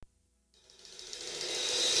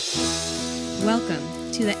Welcome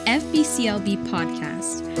to the FBCLB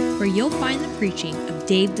podcast, where you'll find the preaching of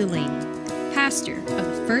Dave Delaney, pastor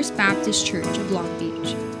of the First Baptist Church of Long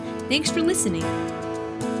Beach. Thanks for listening.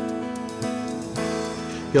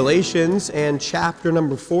 Galatians and chapter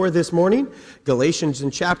number 4 this morning. Galatians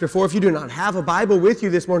and chapter 4. If you do not have a Bible with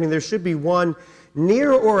you this morning, there should be one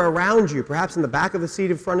near or around you, perhaps in the back of the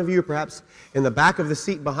seat in front of you, perhaps in the back of the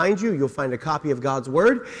seat behind you. You'll find a copy of God's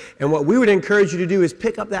Word. And what we would encourage you to do is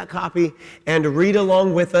pick up that copy and read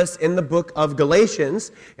along with us in the book of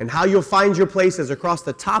Galatians. And how you'll find your place is across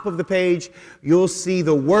the top of the page, you'll see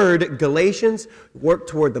the word Galatians. Work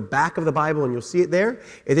toward the back of the Bible and you'll see it there.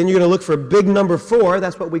 And then you're going to look for big number 4.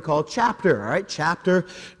 That's what we call chapter, all right? Chapter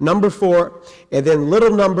number 4. And then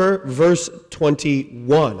little number verse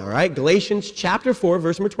 21, all right? Galatians chapter 4,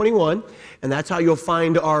 verse number 21, and that's how you'll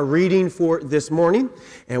find our reading for this morning,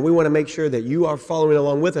 and we want to make sure that you are following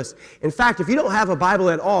along with us. In fact, if you don't have a Bible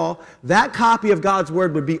at all, that copy of God's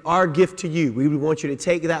Word would be our gift to you. We would want you to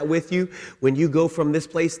take that with you when you go from this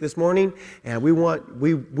place this morning, and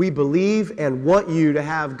we believe and want you to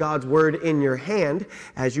have God's Word in your hand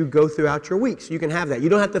as you go throughout your week. So you can have that. You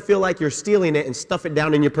don't have to feel like you're stealing it and stuff it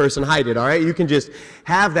down in your purse and hide it, all right? You can just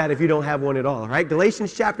have that if you don't have one at all, all right?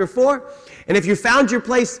 Galatians chapter 4, and if you found your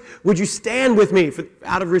place, would you stand with me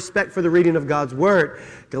out of respect for the reading of God's Word?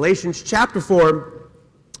 Galatians chapter 4,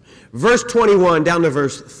 verse 21 down to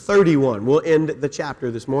verse 31. We'll end the chapter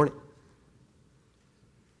this morning.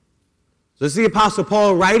 So this is the Apostle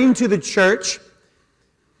Paul writing to the church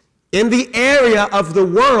in the area of the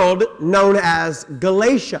world known as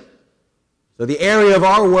Galatia. So the area of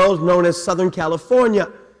our world known as Southern California.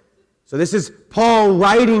 So this is Paul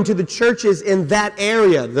writing to the churches in that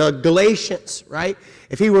area, the Galatians, right?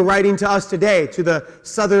 If he were writing to us today, to the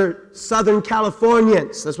Southern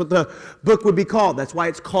Californians, that's what the book would be called. That's why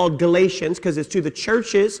it's called Galatians, because it's to the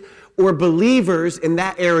churches or believers in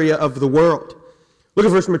that area of the world. Look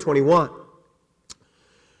at verse number 21.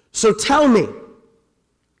 So tell me,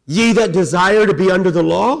 ye that desire to be under the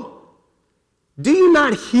law, do you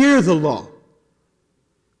not hear the law?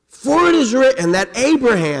 For it is written that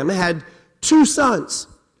Abraham had 2 sons,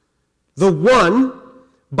 the one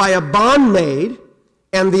by a bondmaid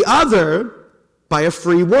and the other by a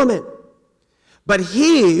free woman. But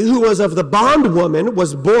he who was of the bondwoman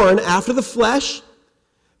was born after the flesh,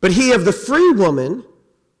 but he of the free woman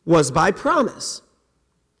was by promise.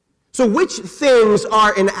 So which things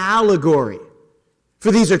are an allegory?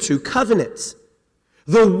 For these are 2 covenants.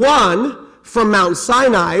 The one from Mount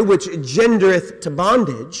Sinai, which gendereth to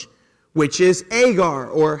bondage, which is Agar,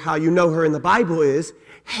 or how you know her in the Bible is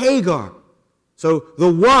Hagar. So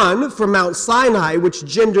the one from Mount Sinai, which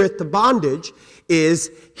gendereth to bondage,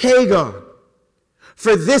 is Hagar.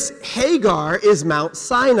 For this Hagar is Mount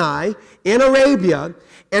Sinai in Arabia,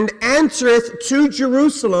 and answereth to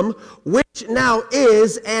Jerusalem, which now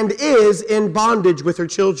is and is in bondage with her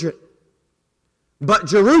children. But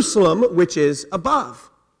Jerusalem, which is above,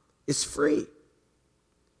 is free,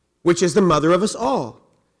 which is the mother of us all.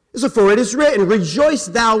 So for it is written, rejoice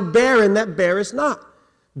thou barren that bearest not.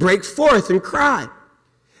 Break forth and cry,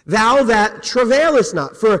 thou that travailest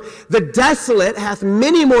not. For the desolate hath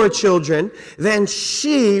many more children than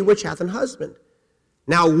she which hath an husband.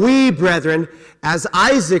 Now we, brethren, as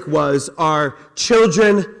Isaac was, are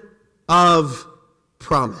children of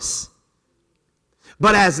promise.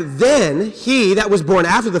 But as then he that was born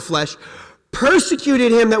after the flesh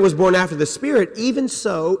persecuted him that was born after the Spirit, even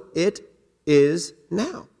so it is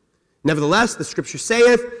now. Nevertheless, the Scripture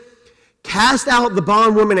saith, cast out the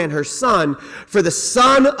bondwoman and her son, for the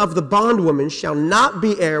son of the bondwoman shall not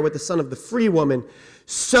be heir with the son of the free woman.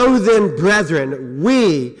 So then, brethren,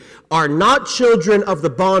 we are not children of the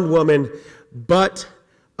bondwoman, but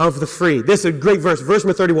of the free. This is a great verse, verse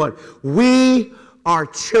number 31. We are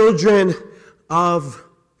children of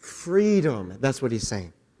freedom. That's what he's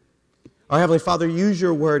saying. Our Heavenly Father, use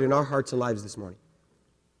your word in our hearts and lives this morning.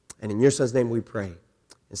 And in your Son's name we pray.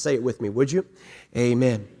 And say it with me, would you?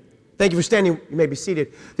 Amen. Thank you for standing. You may be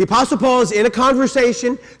seated. The Apostle Paul is in a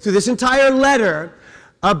conversation through this entire letter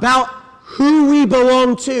about who we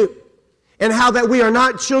belong to and how that we are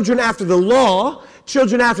not children after the law,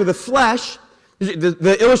 children after the flesh.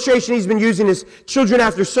 The illustration he's been using is children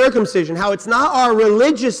after circumcision, how it's not our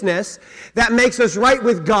religiousness that makes us right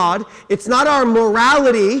with God. It's not our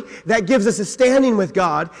morality that gives us a standing with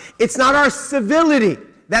God. It's not our civility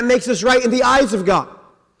that makes us right in the eyes of God.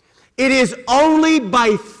 It is only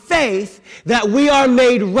by faith that we are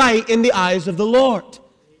made right in the eyes of the Lord.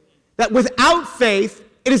 That without faith,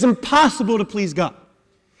 it is impossible to please God.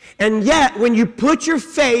 And yet, when you put your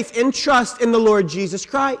faith and trust in the Lord Jesus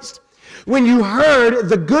Christ, When you heard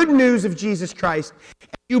the good news of Jesus Christ,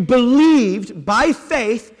 you believed by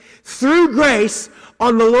faith through grace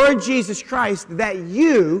on the Lord Jesus Christ, that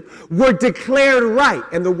you were declared right.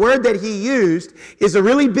 And the word that he used is a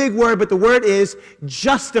really big word, but the word is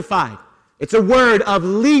justified. It's a word of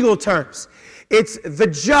legal terms. It's the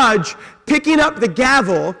judge picking up the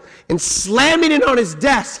gavel and slamming it on his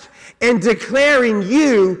desk and declaring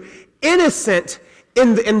you innocent,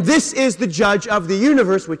 and this is the judge of the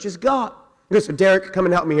universe, which is God. Okay, so Derek, come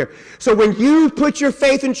and help me here. So when you put your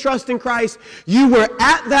faith and trust in Christ, you were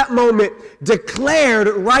at that moment declared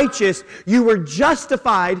righteous. You were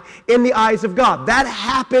justified in the eyes of God. That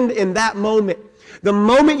happened in that moment. The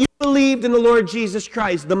moment you believed in the Lord Jesus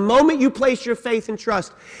Christ, the moment you placed your faith and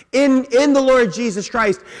trust in the Lord Jesus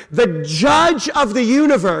Christ, the judge of the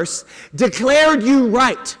universe declared you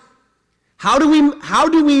right. How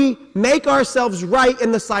do we make ourselves right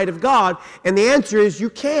in the sight of God? And the answer is you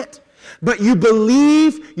can't. But you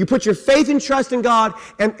believe, you put your faith and trust in God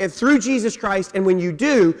and through Jesus Christ, and when you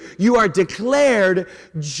do, you are declared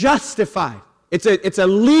justified. It's a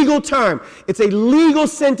legal term. It's a legal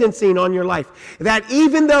sentencing on your life. That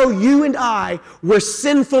even though you and I were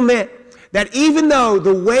sinful men, that even though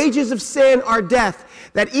the wages of sin are death,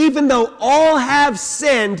 that even though all have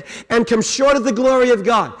sinned and come short of the glory of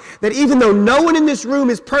God, that even though no one in this room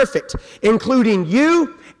is perfect, including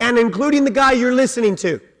you and including the guy you're listening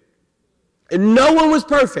to, and no one was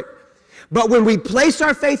perfect. But when we placed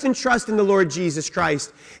our faith and trust in the Lord Jesus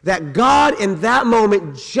Christ, that God in that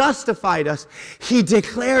moment justified us. He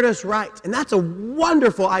declared us right. And that's a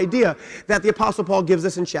wonderful idea that the Apostle Paul gives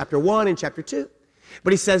us in chapter 1 and chapter 2.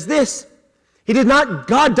 But he says this,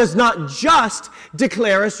 God does not just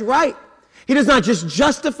declare us right. He does not just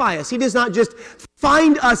justify us. He does not just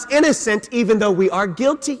find us innocent even though we are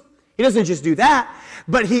guilty. He doesn't just do that.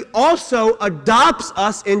 But he also adopts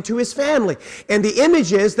us into his family. And the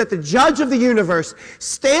image is that the judge of the universe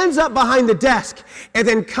stands up behind the desk and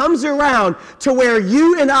then comes around to where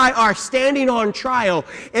you and I are standing on trial,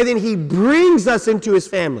 and then he brings us into his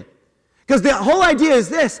family. Because the whole idea is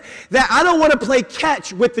this, that I don't want to play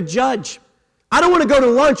catch with the judge. I don't want to go to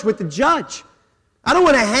lunch with the judge. I don't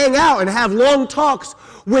want to hang out and have long talks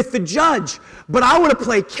with the judge, but I want to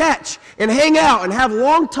play catch and hang out and have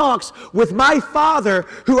long talks with my Father,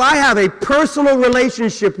 who I have a personal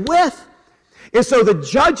relationship with. And so the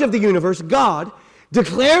judge of the universe, God,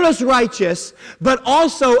 declared us righteous, but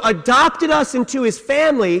also adopted us into his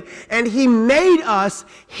family, and he made us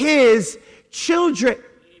his children.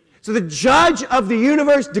 So the judge of the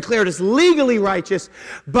universe declared us legally righteous,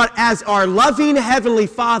 but as our loving heavenly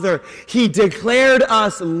Father, he declared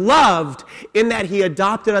us loved in that he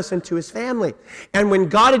adopted us into his family. And when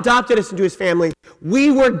God adopted us into his family,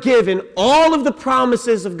 we were given all of the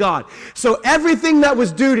promises of God. So everything that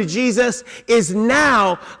was due to Jesus is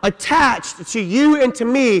now attached to you and to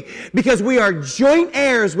me because we are joint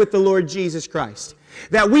heirs with the Lord Jesus Christ.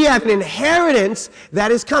 That we have an inheritance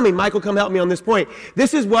that is coming. Michael, come help me on this point.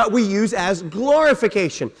 This is what we use as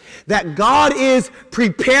glorification. That God is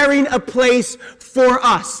preparing a place for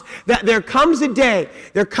us. That there comes a day,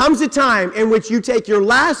 there comes a time in which you take your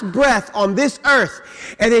last breath on this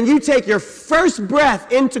earth, and then you take your first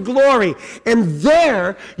breath into glory, and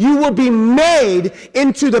there you will be made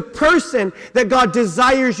into the person that God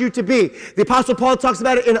desires you to be. The Apostle Paul talks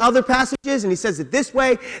about it in other passages, and he says it this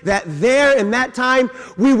way, that there in that time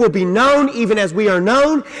we will be known even as we are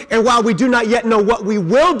known, and while we do not yet know what we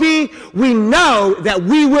will be, we know that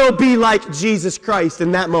we will be like Jesus Christ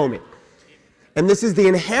in that moment. And this is the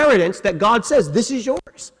inheritance that God says, this is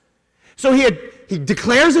yours. So he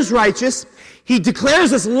declares us righteous, he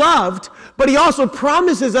declares us loved, but he also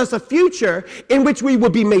promises us a future in which we will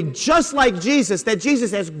be made just like Jesus, that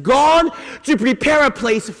Jesus has gone to prepare a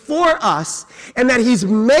place for us, and that he's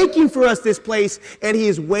making for us this place, and he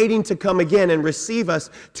is waiting to come again and receive us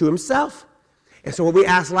to himself. And so what we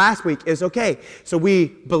asked last week is, okay, so we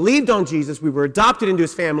believed on Jesus, we were adopted into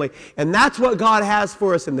his family, and that's what God has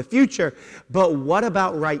for us in the future, but what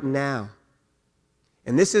about right now?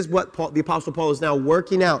 And this is what the Apostle Paul is now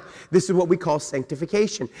working out. This is what we call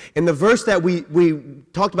sanctification. And the verse that we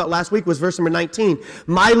talked about last week was verse number 19.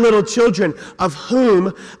 My little children, of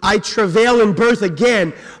whom I travail in birth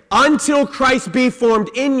again, until Christ be formed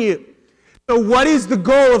in you. So what is the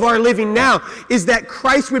goal of our living now? Is that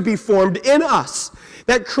Christ would be formed in us.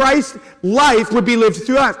 That Christ's life would be lived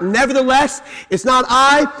through us. Nevertheless, it's not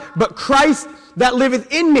I, but Christ that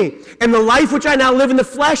liveth in me. And the life which I now live in the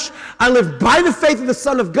flesh, I live by the faith of the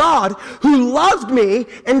Son of God, who loved me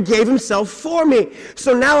and gave himself for me.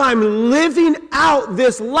 So now I'm living out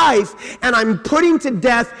this life, and I'm putting to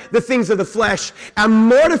death the things of the flesh. I'm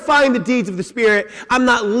mortifying the deeds of the Spirit. I'm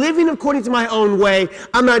not living according to my own way.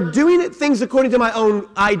 I'm not doing things according to my own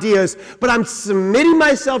ideas, but I'm submitting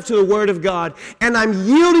myself to the Word of God, and I'm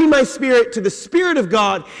yielding my spirit to the Spirit of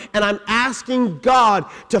God, and I'm asking God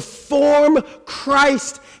to form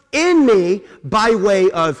Christ in me by way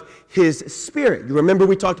of his Spirit. You remember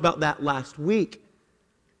we talked about that last week.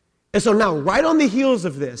 And so now, right on the heels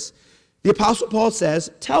of this, the Apostle Paul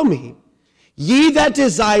says, tell me, ye that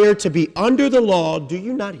desire to be under the law, do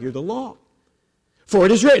you not hear the law? For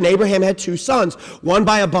it is written, Abraham had 2 sons, one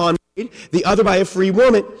by a bondmaid, the other by a free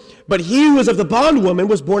woman. But he who was of the bondwoman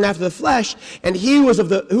was born after the flesh, and he who was of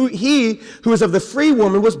the free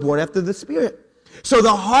woman was born after the Spirit. So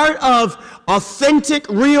the heart of authentic,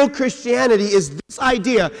 real Christianity is this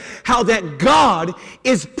idea, how that God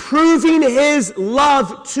is proving his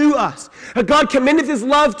love to us. God commendeth his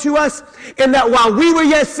love to us in that while we were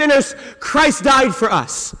yet sinners, Christ died for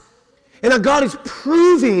us. And that God is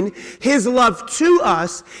proving his love to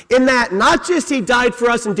us in that not just he died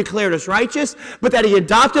for us and declared us righteous, but that he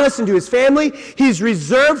adopted us into his family. He's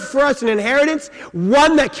reserved for us an inheritance,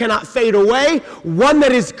 one that cannot fade away, one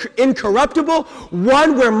that is incorruptible,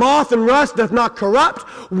 one where moth and rust doth not corrupt,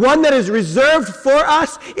 one that is reserved for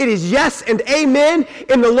us. It is yes and amen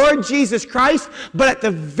in the Lord Jesus Christ. But at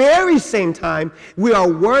the very same time, we are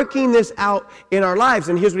working this out in our lives.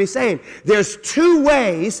 And here's what he's saying. There's 2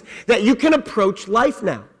 ways that you can approach life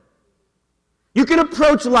now. You can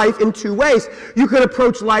approach life in 2 ways. You can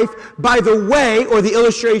approach life by the way or the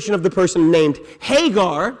illustration of the person named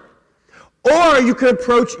Hagar, or you can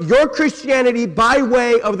approach your Christianity by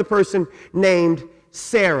way of the person named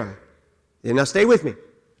Sarah. And now stay with me.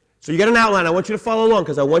 So you got an outline. I want you to follow along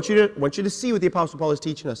because I want you to see what the Apostle Paul is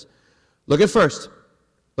teaching us. Look at first.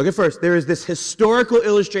 There is this historical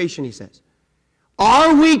illustration, he says.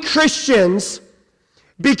 Are we Christians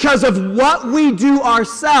because of what we do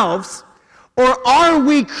ourselves, or are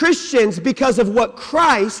we Christians because of what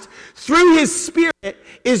Christ, through his Spirit,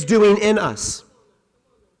 is doing in us?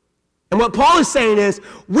 And what Paul is saying is,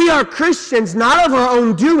 we are Christians not of our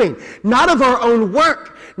own doing, not of our own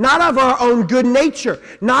work, not of our own good nature,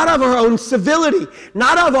 not of our own civility,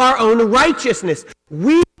 not of our own righteousness.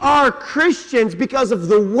 We are Christians because of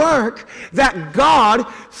the work that God,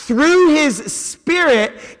 through his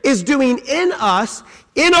Spirit, is doing in us,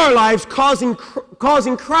 in our lives, causing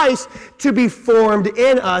Christ to be formed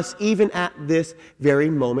in us even at this very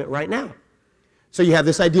moment right now. So you have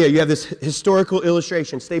this idea, you have this historical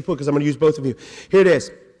illustration. Stay put because I'm going to use both of you. Here it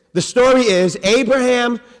is. The story is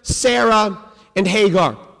Abraham, Sarah, and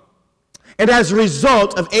Hagar. And as a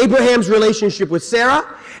result of Abraham's relationship with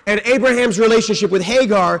Sarah and Abraham's relationship with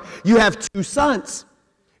Hagar, you have 2 sons.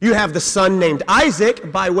 You have the son named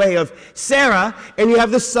Isaac by way of Sarah, and you have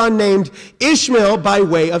the son named Ishmael by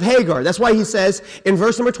way of Hagar. That's why he says in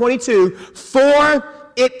verse number 22,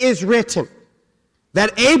 for it is written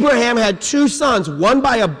that Abraham had 2 sons, one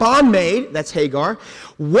by a bondmaid, that's Hagar,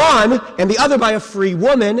 one and the other by a free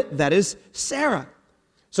woman, that is Sarah.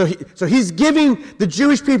 So he's giving the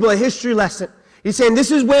Jewish people a history lesson. He's saying this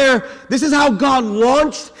is how God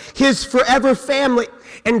launched his forever family.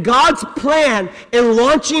 And God's plan in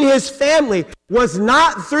launching his family was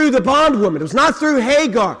not through the bondwoman. It was not through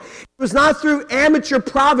Hagar. It was not through amateur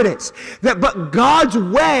providence. But God's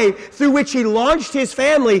way through which he launched his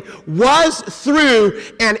family was through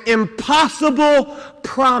an impossible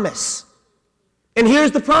promise. And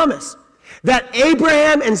here's the promise. That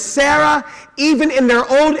Abraham and Sarah, even in their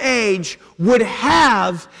old age, would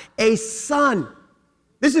have a son.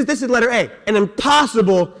 This is letter A, an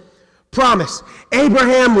impossible promise.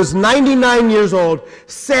 Abraham was 99 years old.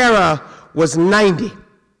 Sarah was 90.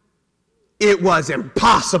 It was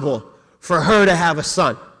impossible for her to have a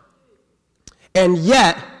son. And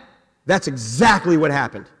yet, that's exactly what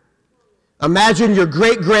happened. Imagine your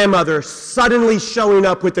great-grandmother suddenly showing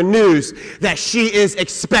up with the news that she is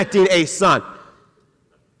expecting a son.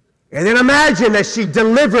 And then imagine that she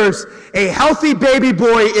delivers a healthy baby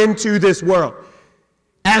boy into this world.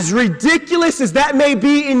 As ridiculous as that may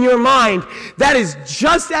be in your mind, that is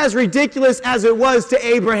just as ridiculous as it was to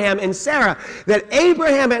Abraham and Sarah. That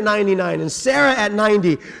Abraham at 99 and Sarah at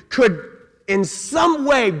 90 could in some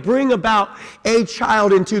way bring about a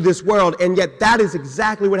child into this world, and yet that is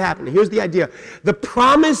exactly what happened. Here's the idea. The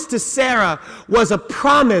promise to Sarah was a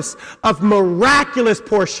promise of miraculous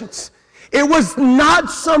portions. It was not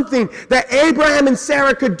something that Abraham and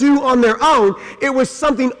Sarah could do on their own. It was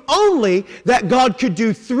something only that God could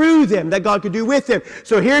do through them, that God could do with them.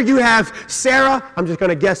 So here you have Sarah. I'm just going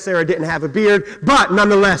to guess Sarah didn't have a beard, but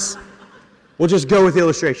nonetheless, we'll just go with the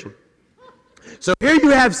illustration. So here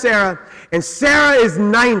you have Sarah, and Sarah is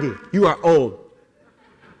 90. You are old.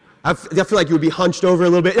 I feel like you would be hunched over a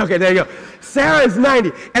little bit. Okay, there you go. Sarah is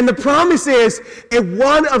 90. And the promise is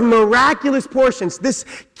one of miraculous portions. This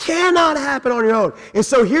cannot happen on your own. And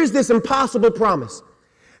so here's this impossible promise.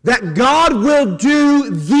 That God will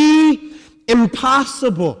do the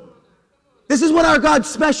impossible. This is what our God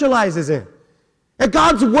specializes in. That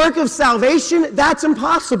God's work of salvation, that's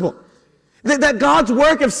impossible. That God's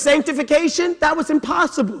work of sanctification, that was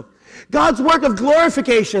impossible. God's work of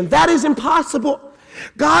glorification, that is impossible.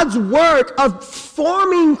 God's work of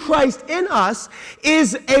forming Christ in us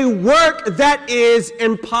is a work that is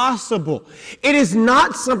impossible. It is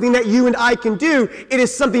not something that you and I can do. It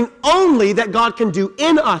is something only that God can do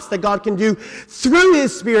in us, that God can do through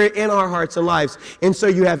His Spirit in our hearts and lives. And so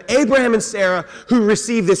you have Abraham and Sarah who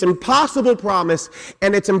receive this impossible promise,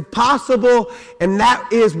 and it's impossible, and that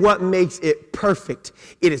is what makes it perfect.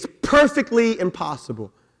 It is perfectly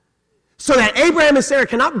impossible. So that Abraham and Sarah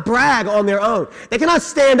cannot brag on their own. They cannot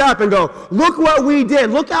stand up and go, look what we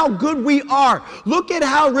did. Look how good we are. Look at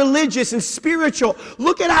how religious and spiritual.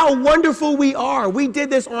 Look at how wonderful we are. We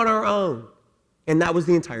did this on our own. And that was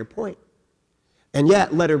the entire point. And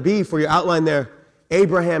yet, letter B for your outline there,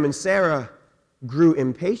 Abraham and Sarah grew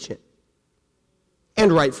impatient.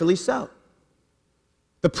 And rightfully so.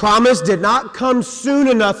 The promise did not come soon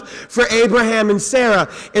enough for Abraham and Sarah.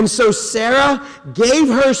 And so Sarah gave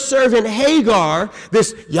her servant Hagar,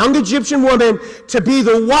 this young Egyptian woman, to be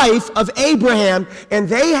the wife of Abraham. And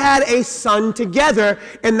they had a son together,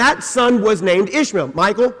 and that son was named Ishmael.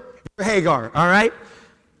 Michael, Hagar, all right?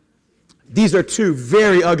 These are two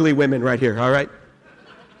very ugly women right here, all right?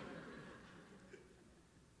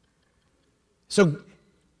 So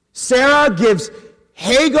Sarah gives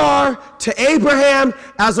Hagar to Abraham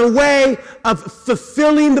as a way of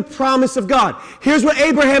fulfilling the promise of God. Here's what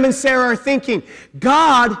Abraham and Sarah are thinking.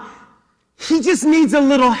 God, He just needs a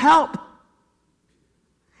little help.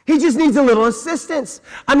 He just needs a little assistance.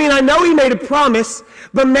 I mean, I know He made a promise,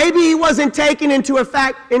 but maybe He wasn't taking into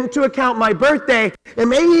account my birthday, and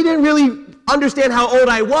maybe He didn't really understand how old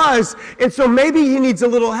I was, and so maybe He needs a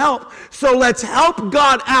little help. So let's help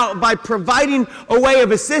God out by providing a way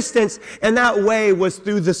of assistance, and that way was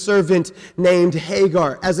through the servant named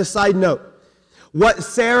Hagar. As a side note, what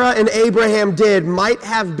Sarah and Abraham did might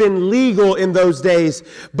have been legal in those days,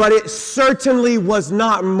 but it certainly was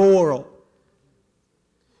not moral.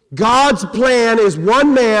 God's plan is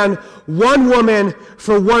one man, one woman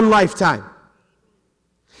for one lifetime.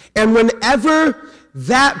 And whenever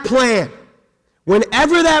that plan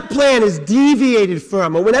is deviated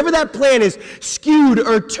from, or whenever that plan is skewed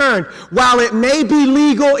or turned, while it may be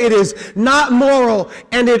legal, it is not moral,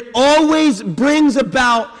 and it always brings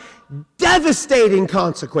about devastating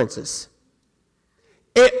consequences.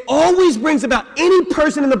 It always brings about any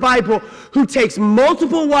person in the Bible who takes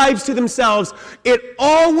multiple wives to themselves. It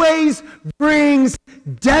always brings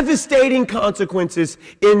devastating consequences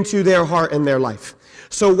into their heart and their life.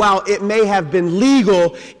 So while it may have been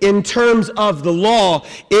legal in terms of the law,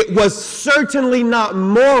 it was certainly not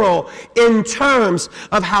moral in terms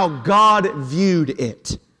of how God viewed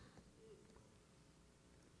it.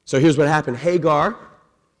 So here's what happened. Hagar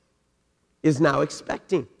is now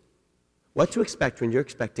expecting. What to expect when you're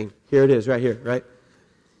expecting? Here it is, right here, right?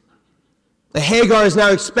 The Hagar is now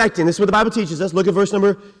expecting. This is what the Bible teaches us. Look at verse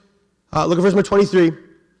number 23.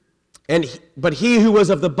 But he who was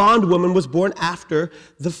of the bondwoman was born after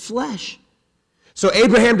the flesh. So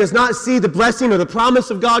Abraham does not see the blessing or the promise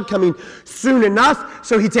of God coming soon enough.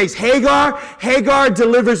 So he takes Hagar. Hagar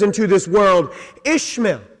delivers into this world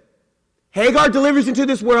Ishmael. Hagar delivers into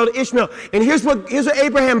this world Ishmael. And here's what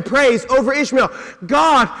Abraham prays over Ishmael.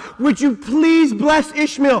 God, would you please bless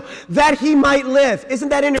Ishmael that he might live? Isn't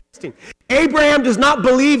that interesting? Abraham does not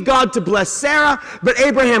believe God to bless Sarah, but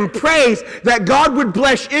Abraham prays that God would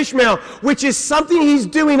bless Ishmael, which is something he's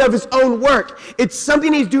doing of his own work. It's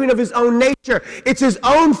something he's doing of his own nature. It's his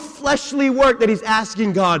own fleshly work that he's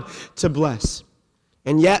asking God to bless.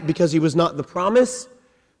 And yet, because he was not the promise,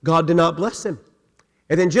 God did not bless him.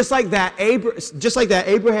 And then just like that,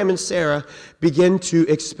 Abraham and Sarah begin to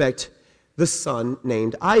expect the son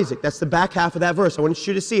named Isaac. That's the back half of that verse. I want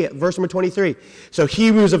you to see it. Verse number 23. So he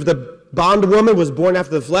who was of the bondwoman was born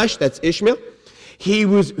after the flesh. That's Ishmael. He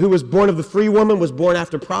who was born of the free woman was born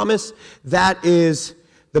after promise. That is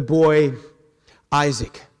the boy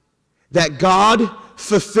Isaac. That God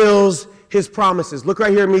fulfills his promises. Look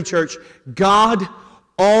right here at me, church. God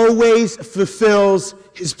always fulfills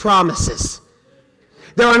his promises.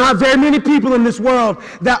 There are not very many people in this world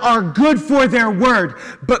that are good for their word,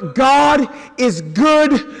 but God is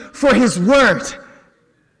good for his word.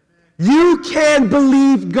 You can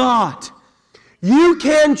believe God. You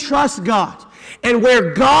can trust God. And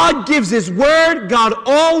where God gives his word, God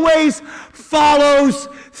always follows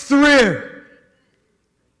through.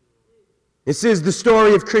 This is the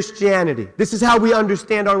story of Christianity. This is how we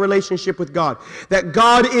understand our relationship with God. That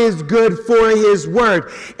God is good for his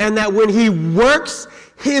word. And that when he works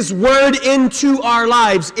his word into our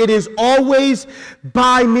lives, it is always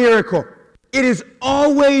by miracle. It is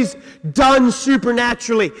always done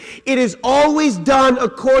supernaturally. It is always done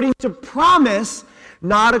according to promise,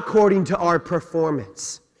 not according to our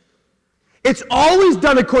performance. It's always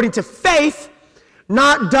done according to faith,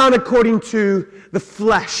 not done according to the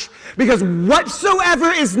flesh. Because whatsoever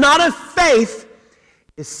is not of faith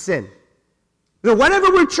is sin. So whatever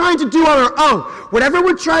we're trying to do on our own, whatever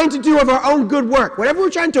we're trying to do of our own good work, whatever we're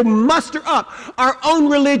trying to muster up, our own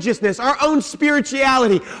religiousness, our own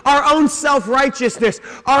spirituality, our own self-righteousness,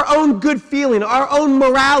 our own good feeling, our own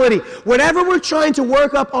morality, whatever we're trying to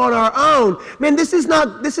work up on our own, man, this is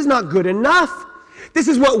not good enough. This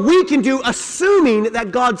is what we can do, assuming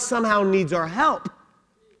that God somehow needs our help.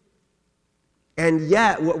 And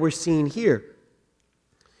yet, what we're seeing here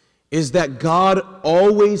is that God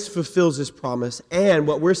always fulfills his promise. And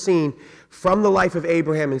what we're seeing from the life of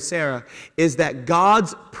Abraham and Sarah is that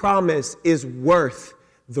God's promise is worth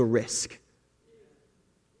the risk.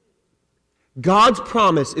 God's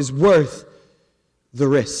promise is worth the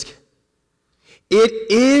risk. It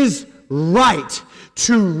is right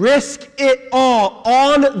to risk it all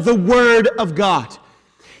on the word of God.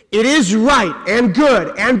 It is right and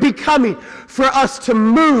good and becoming for us to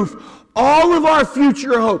move all of our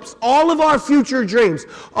future hopes, all of our future dreams,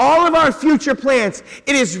 all of our future plans.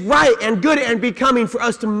 It is right and good and becoming for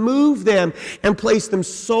us to move them and place them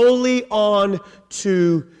solely on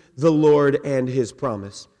to the Lord and his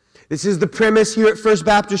promise. This is the premise here at First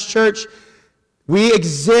Baptist Church. We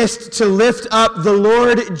exist to lift up the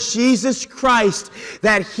Lord Jesus Christ,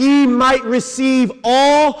 that he might receive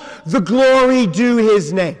all the glory due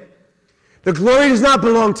his name. The glory does not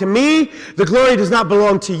belong to me. The glory does not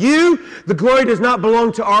belong to you. The glory does not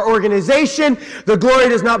belong to our organization. The glory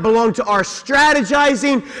does not belong to our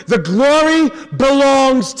strategizing. The glory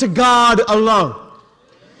belongs to God alone.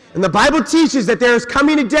 And the Bible teaches that there is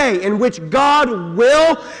coming a day in which God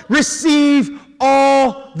will receive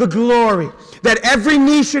all the glory. That every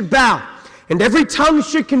knee should bow and every tongue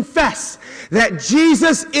should confess that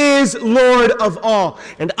Jesus is Lord of all.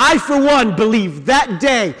 And I, for one, believe that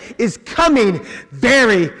day is coming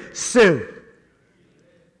very soon.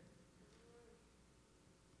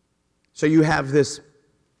 So you have this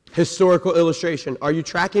historical illustration. Are you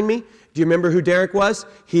tracking me? Do you remember who Derek was?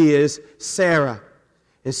 He is Sarah.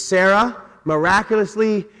 And Sarah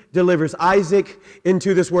miraculously delivers Isaac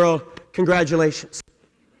into this world. Congratulations.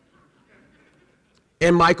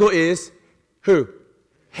 And Michael is who?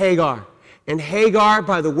 Hagar. And Hagar,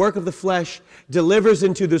 by the work of the flesh, delivers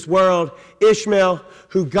into this world Ishmael,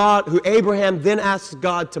 who Abraham then asks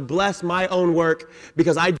God to bless my own work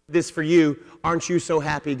because I did this for you. Aren't you so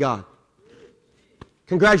happy, God?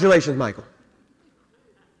 Congratulations, Michael.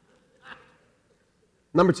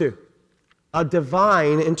 Number 2, a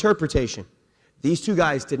divine interpretation. These two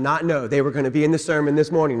guys did not know they were going to be in the sermon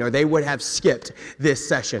this morning, or they would have skipped this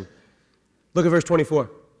session. Look at verse 24.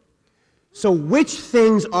 So which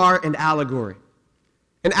things are an allegory?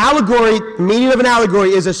 An allegory, the meaning of an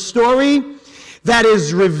allegory is a story that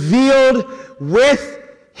is revealed with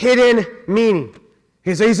hidden meaning.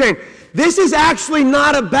 Okay, so he's saying, this is actually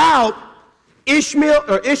not about Ishmael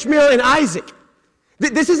and Isaac.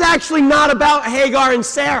 This is actually not about Hagar and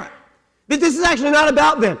Sarah. This is actually not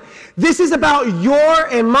about them. This is about your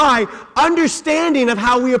and my understanding of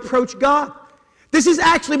how we approach God. This is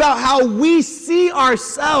actually about how we see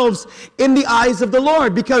ourselves in the eyes of the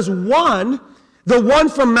Lord. Because the one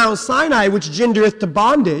from Mount Sinai, which gendereth to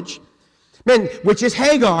bondage, which is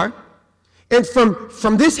Hagar, and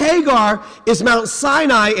from this Hagar is Mount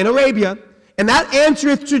Sinai in Arabia, and that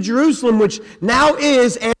answereth to Jerusalem, which now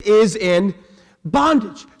is and is in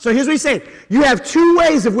bondage. So here's what he's saying. You have two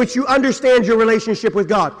ways of which you understand your relationship with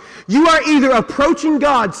God. You are either approaching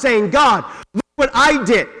God saying, God, look what I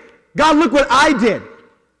did. God, look what I did.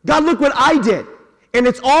 God, look what I did. And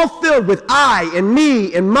it's all filled with I and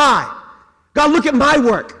me and my. God, look at my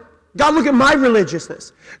work. God, look at my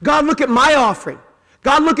religiousness. God, look at my offering.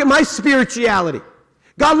 God, look at my spirituality.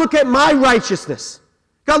 God, look at my righteousness.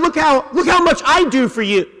 God, look how much I do for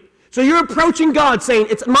you. So you're approaching God saying,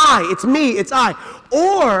 it's it's me, it's I.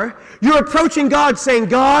 Or you're approaching God saying,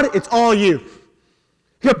 God, it's all you.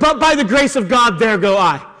 But by the grace of God, there go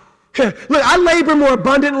I. Look, I labor more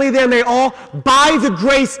abundantly than they all by the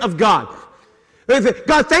grace of God.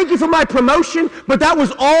 God, thank you for my promotion, but that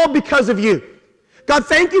was all because of you. God,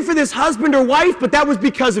 thank you for this husband or wife, but that was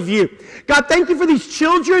because of you. God, thank you for these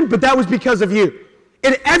children, but that was because of you.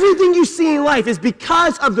 And everything you see in life is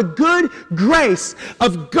because of the good grace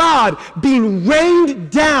of God being rained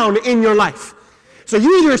down in your life. So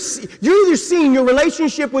you're either seeing your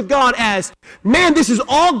relationship with God as, man, this is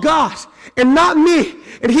all God and not me.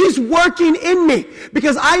 And he's working in me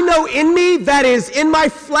because I know in me, that is in my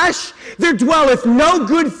flesh, there dwelleth no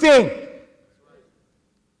good thing.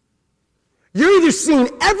 You're either seeing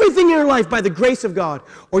everything in your life by the grace of God,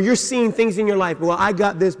 or you're seeing things in your life, well, I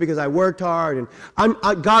got this because I worked hard, and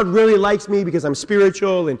God really likes me because I'm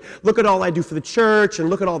spiritual, and look at all I do for the church, and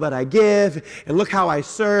look at all that I give, and look how I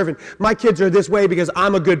serve, and my kids are this way because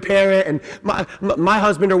I'm a good parent, and my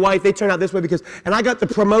husband or wife, they turn out this way because, and I got the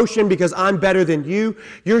promotion because I'm better than you.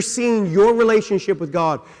 You're seeing your relationship with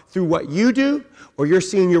God through what you do, or you're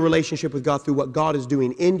seeing your relationship with God through what God is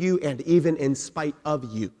doing in you and even in spite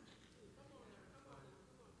of you.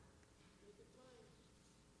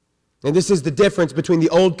 And this is the difference between the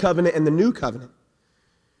old covenant and the new covenant.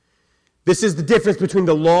 This is the difference between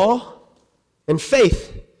the law and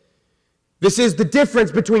faith. This is the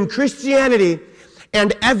difference between Christianity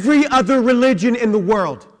and every other religion in the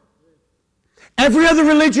world. Every other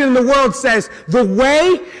religion in the world says the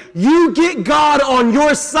way you get God on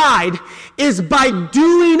your side is by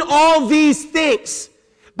doing all these things,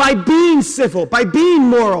 by being civil, by being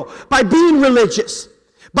moral, by being religious.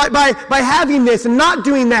 By having this and not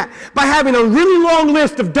doing that, by having a really long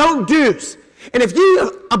list of don't do's. And if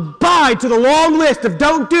you abide to the long list of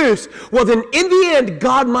don't do's, well then in the end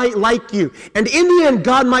God might like you. And in the end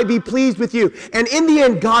God might be pleased with you. And in the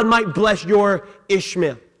end God might bless your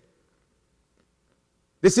Ishmael.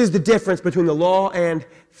 This is the difference between the law and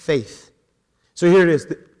faith. So here it is.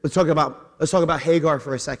 Let's talk about Hagar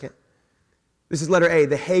for a second. This is letter A,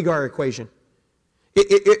 the Hagar equation.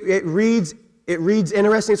 It reads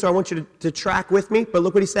interesting, so I want you to track with me. But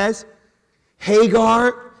look what he says.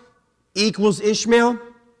 Hagar equals Ishmael.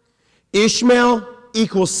 Ishmael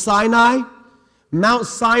equals Sinai. Mount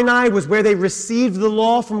Sinai was where they received the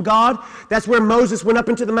law from God. That's where Moses went up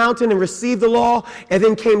into the mountain and received the law and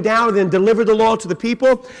then came down and then delivered the law to the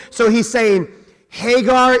people. So he's saying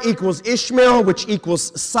Hagar equals Ishmael, which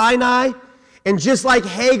equals Sinai. And just like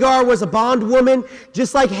Hagar was a bondwoman,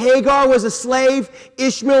 just like Hagar was a slave,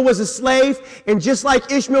 Ishmael was a slave. And just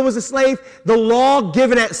like Ishmael was a slave, the law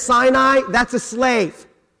given at Sinai, that's a slave.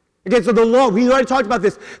 Okay, so the law, we already talked about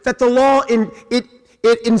this, that the law,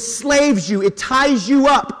 it enslaves you, it ties you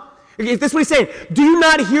up. Okay, that's what he's saying. Do you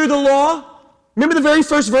not hear the law? Remember the very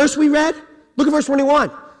first verse we read? Look at verse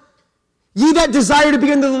 21. Ye that desire to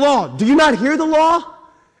be under the law, do you not hear the law?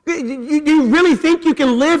 Do you really think you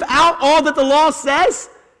can live out all that the law says?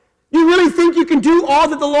 You really think you can do all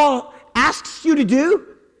that the law asks you to do?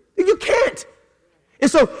 You can't. And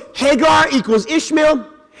so Hagar equals Ishmael.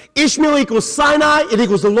 Ishmael equals Sinai. It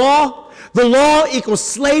equals the law. The law equals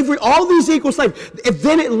slavery. All these equal slavery. And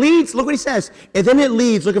then it leads, look what he says. And then it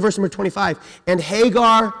leads, look at verse number 25. And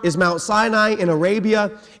Hagar is Mount Sinai in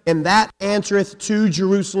Arabia, and that answereth to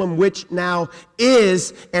Jerusalem, which now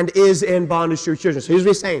is and is in bondage to her children. So here's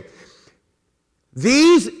what he's saying.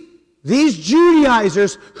 These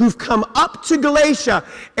Judaizers who've come up to Galatia,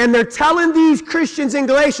 and they're telling these Christians in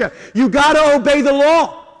Galatia, you got to obey the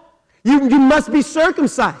law. You must be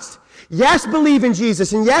circumcised. Yes, believe in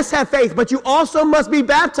Jesus, and yes, have faith, but you also must be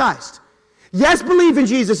baptized. Yes, believe in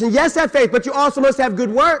Jesus, and yes, have faith, but you also must have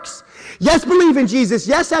good works. Yes, believe in Jesus,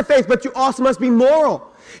 yes, have faith, but you also must be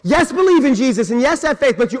moral. Yes, believe in Jesus, and yes, have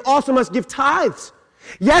faith, but you also must give tithes.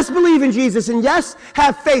 Yes, believe in Jesus, and yes,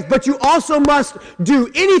 have faith, but you also must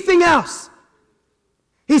do anything else.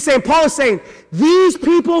 Paul is saying, these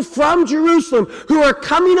people from Jerusalem who are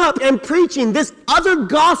coming up and preaching this other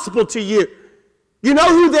gospel to you, you know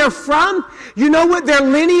who they're from? You know what their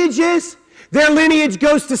lineage is? Their lineage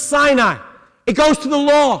goes to Sinai. It goes to the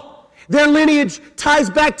law. Their lineage ties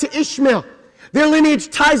back to Ishmael. Their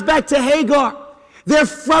lineage ties back to Hagar. They're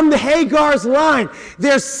from the Hagar's line.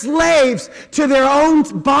 They're slaves to their own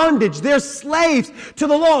bondage. They're slaves to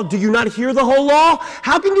the law. Do you not hear the whole law?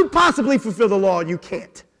 How can you possibly fulfill the law? You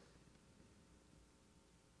can't.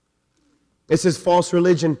 This is false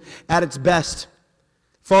religion at its best.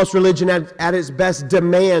 False religion at its best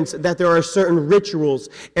demands that there are certain rituals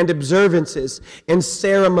and observances and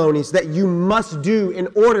ceremonies that you must do in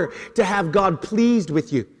order to have God pleased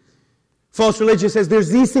with you. False religion says there's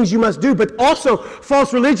these things you must do, but also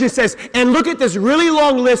false religion says, and look at this really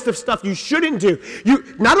long list of stuff you shouldn't do.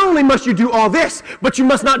 Not only must you do all this, but you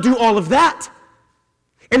must not do all of that.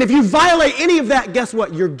 And if you violate any of that, guess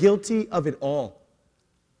what? You're guilty of it all.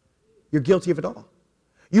 You're guilty of it all.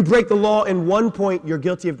 You break the law in one point, you're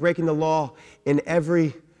guilty of breaking the law in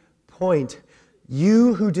every point.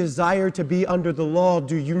 You who desire to be under the law,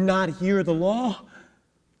 do you not hear the law?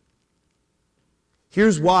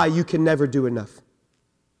 Here's why you can never do enough.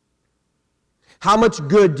 How much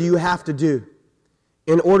good do you have to do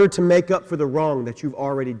in order to make up for the wrong that you've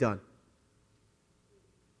already done?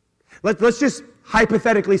 Let's just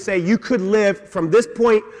hypothetically say you could live from this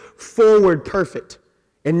point forward perfect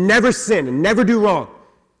and never sin and never do wrong,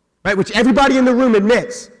 right? Which everybody in the room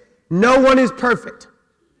admits. No one is perfect.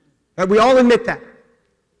 Right? We all admit that.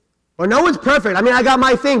 Well, no one's perfect. I mean, I got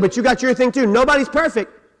my thing, but you got your thing too. Nobody's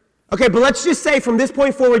perfect. Okay, but let's just say from this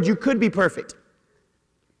point forward, you could be perfect.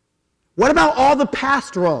 What about all the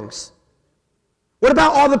past wrongs? What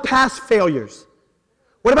about all the past failures?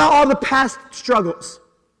 What about all the past struggles?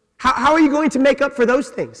 How are you going to make up for those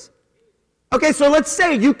things? Okay, so let's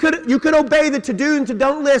say you could obey the to-do and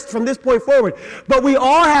to-don't list from this point forward, but we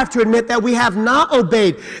all have to admit that we have not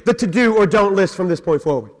obeyed the to-do or don't list from this point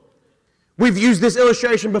forward. We've used this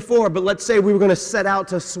illustration before, but let's say we were going to set out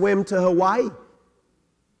to swim to Hawaii.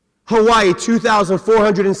 Hawaii,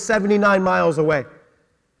 2,479 miles away.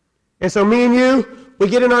 And so me and you, we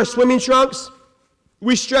get in our swimming trunks,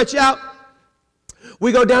 we stretch out,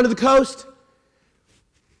 we go down to the coast,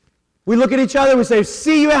 we look at each other and we say,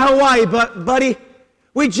 see you at Hawaii, buddy.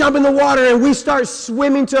 We jump in the water and we start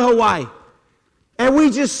swimming to Hawaii. And we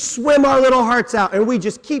just swim our little hearts out and we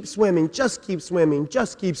just keep swimming, just keep swimming,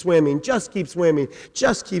 just keep swimming, just keep swimming,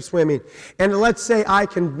 just keep swimming. And let's say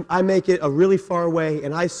I make it a really far away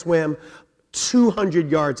and I swim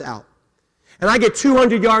 200 yards out. And I get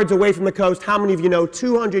 200 yards away from the coast. How many of you know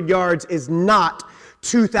 200 yards is not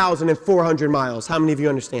 2,400 miles? How many of you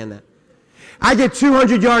understand that? I get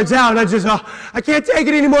 200 yards out and I can't take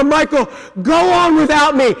it anymore. Michael, go on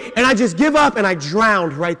without me. And I just give up and I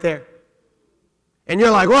drowned right there. And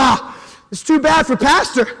you're like, wow, it's too bad for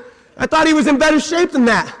Pastor. I thought he was in better shape than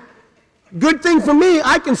that. Good thing for me,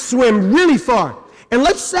 I can swim really far. And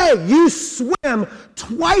let's say you swim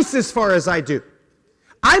twice as far as I do.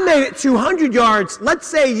 I made it 200 yards. Let's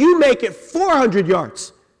say you make it 400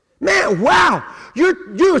 yards. Man, wow,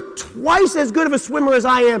 you're twice as good of a swimmer as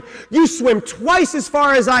I am. You swim twice as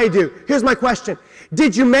far as I do. Here's my question.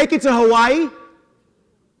 Did you make it to Hawaii?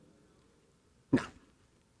 No.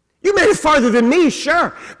 You made it farther than me,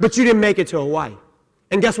 sure, but you didn't make it to Hawaii.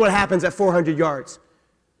 And guess what happens at 400 yards?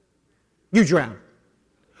 You drown.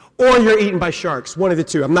 Or you're eaten by sharks, one of the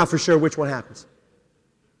two. I'm not for sure which one happens.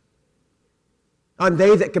 Aren't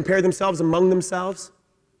they that compare themselves among themselves?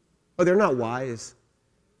 Oh, they're not wise.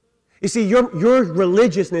 You see, your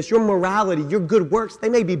religiousness, your morality, your good works, they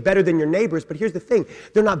may be better than your neighbors, but here's the thing.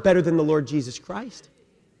 They're not better than the Lord Jesus Christ.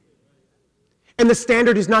 And the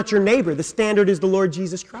standard is not your neighbor. The standard is the Lord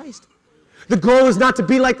Jesus Christ. The goal is not to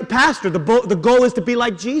be like the pastor. The goal is to be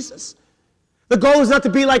like Jesus. The goal is not to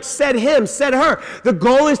be like said him, said her. The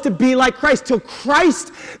goal is to be like Christ, till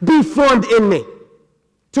Christ be formed in me.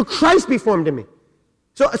 Till Christ be formed in me.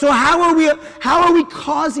 So how are we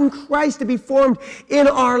causing Christ to be formed in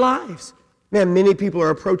our lives? Man, many people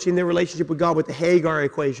are approaching their relationship with God with the Hagar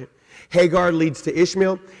equation. Hagar leads to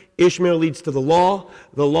Ishmael. Ishmael leads to the law.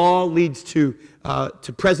 The law leads to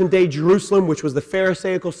present-day Jerusalem, which was the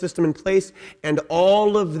Pharisaical system in place. And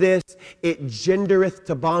all of this, it gendereth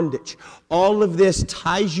to bondage. All of this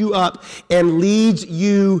ties you up and leads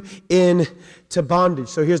you into bondage.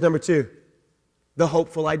 So here's number 2, the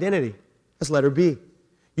hopeful identity. That's letter B.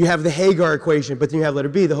 You have the Hagar equation, but then you have letter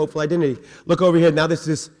B, the hopeful identity. Look over here. Now this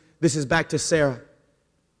is back to Sarah.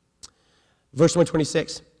 Verse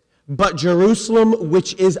 126. But Jerusalem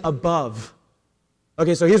which is above.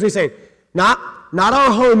 Okay, so here's what he's saying. Not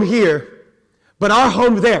our home here, but our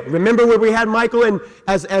home there. Remember where we had Michael and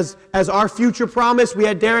as our future promise? We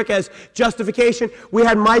had Derek as justification. We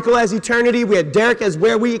had Michael as eternity. We had Derek as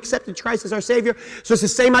where we accepted Christ as our Savior. So it's the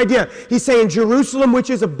same idea. He's saying Jerusalem which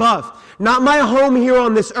is above. Not my home here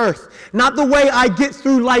on this earth. Not the way I get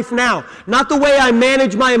through life now. Not the way I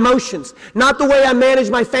manage my emotions. Not the way I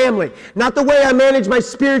manage my family. Not the way I manage my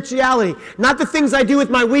spirituality. Not the things I do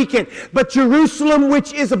with my weekend. But Jerusalem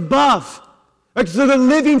which is above. So they're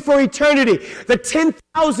living for eternity. The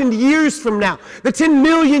 10,000 years from now. The 10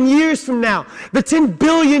 million years from now. The 10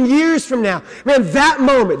 billion years from now. Man, that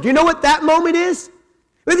moment. Do you know what that moment is?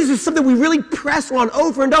 This is something we really press on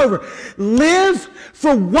over and over. Live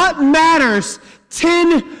for what matters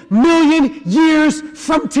 10 million years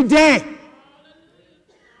from today.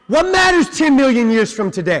 What matters 10 million years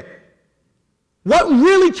from today? What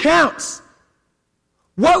really counts?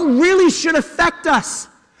 What really should affect us?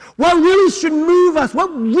 What really should move us? What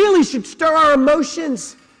really should stir our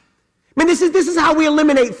emotions? I mean, this is how we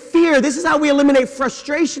eliminate fear. This is how we eliminate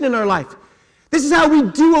frustration in our life. This is how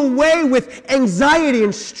we do away with anxiety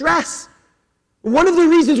and stress. One of the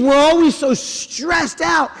reasons we're always so stressed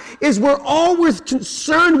out is all we're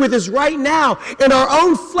concerned with is right now in our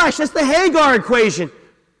own flesh. That's the Hagar equation.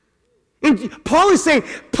 And Paul is saying,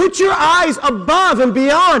 put your eyes above and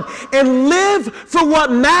beyond and live for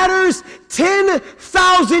what matters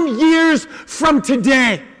 10,000 years from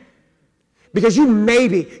today. Because you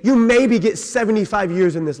maybe get 75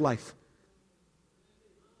 years in this life.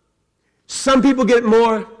 Some people get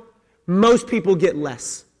more, most people get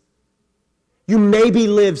less. You maybe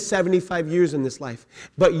live 75 years in this life,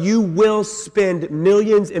 but you will spend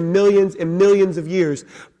millions and millions and millions of years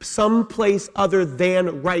someplace other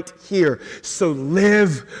than right here. So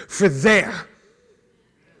live for there,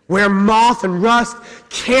 where moth and rust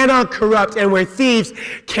cannot corrupt and where thieves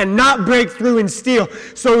cannot break through and steal.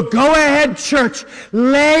 So go ahead, church,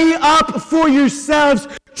 lay up for yourselves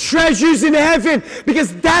treasures in heaven,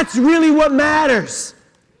 because that's really what matters.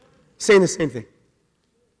 Saying the same thing.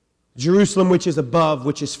 Jerusalem, which is above,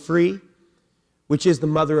 which is free, which is the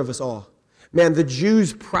mother of us all. Man, the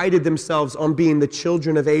Jews prided themselves on being the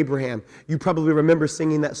children of Abraham. You probably remember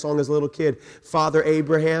singing that song as a little kid. Father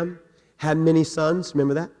Abraham had many sons.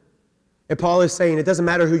 Remember that? And Paul is saying it doesn't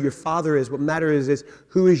matter who your father is. What matters is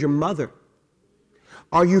who is your mother.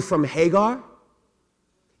 Are you from Hagar?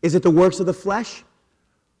 Is it the works of the flesh?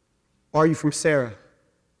 Or are you from Sarah?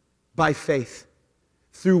 By faith,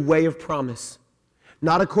 through way of promise.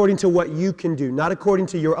 Not according to what you can do, not according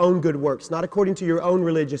to your own good works, not according to your own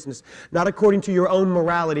religiousness, not according to your own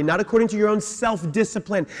morality, not according to your own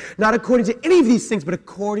self-discipline, not according to any of these things, but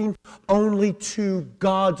according only to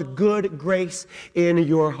God's good grace in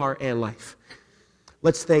your heart and life.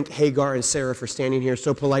 Let's thank Hagar and Sarah for standing here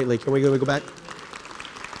so politely. Can we go back?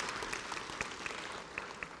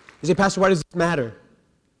 You say, Pastor, why does this matter?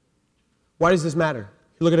 Why does this matter?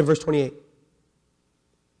 Look at it in verse 28.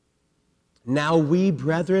 Now we,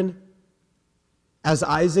 brethren, as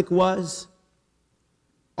Isaac was,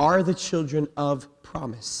 are the children of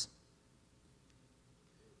promise.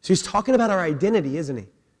 So he's talking about our identity, isn't he?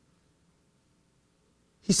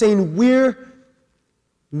 He's saying we're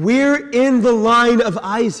in the line of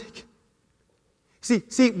Isaac. See,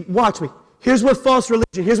 watch me. Here's what false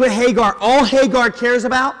religion, here's what all Hagar cares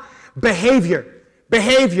about, behavior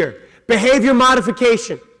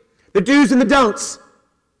modification, the do's and the don'ts.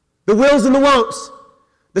 The wills and the won'ts,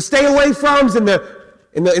 the stay away froms and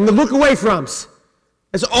the look away froms.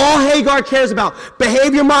 That's all Hagar cares about.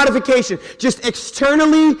 Behavior modification. Just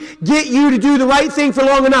externally get you to do the right thing for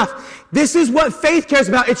long enough. This is what faith cares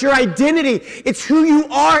about. It's your identity. It's who you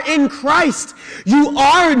are in Christ. You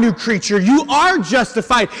are a new creature. You are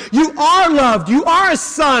justified. You are loved. You are a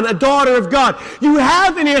son, a daughter of God. You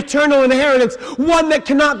have an eternal inheritance, one that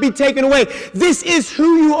cannot be taken away. This is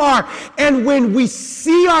who you are. And when we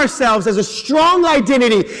see ourselves as a strong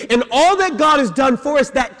identity and all that God has done for us,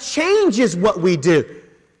 that changes what we do.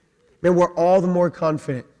 Man, we're all the more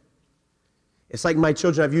confident. It's like my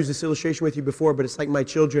children. I've used this illustration with you before, but it's like my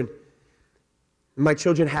children. My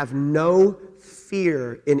children have no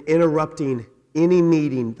fear in interrupting any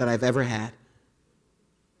meeting that I've ever had.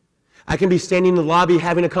 I can be standing in the lobby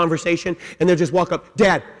having a conversation, and they'll just walk up,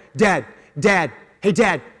 Dad, hey,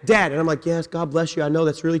 Dad. And I'm like, yes, God bless you. I know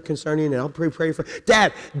that's really concerning, and I'll pray for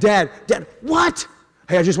Dad. What?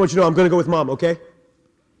 Hey, I just want you to know I'm going to go with Mom, okay?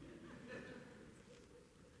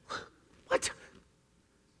 What?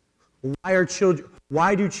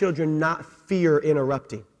 Why do children not fear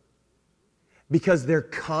interrupting? Because they're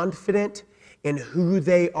confident in who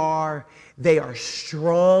they are. They are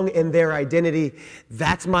strong in their identity.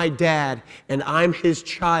 That's my dad, and I'm his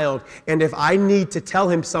child. And if I need to tell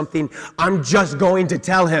him something, I'm just going to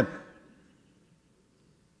tell him.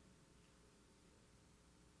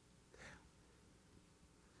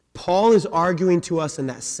 Paul is arguing to us in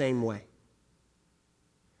that same way.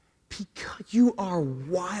 Because you are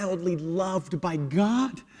wildly loved by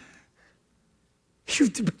God.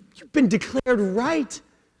 You've been declared right.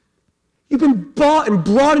 You've been bought and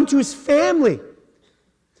brought into his family.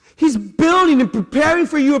 He's building and preparing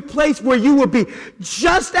for you a place where you will be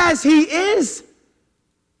just as he is.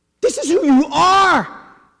 This is who you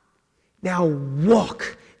are. Now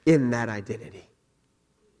walk in that identity.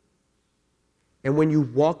 And when you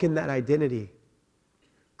walk in that identity,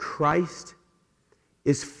 Christ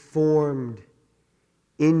is formed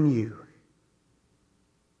in you.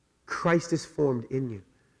 Christ is formed in you.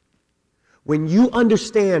 When you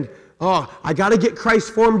understand, I got to get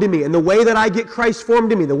Christ formed in me, and the way that I get Christ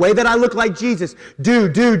formed in me, the way that I look like Jesus, do,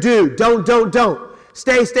 don't.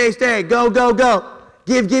 Stay, go.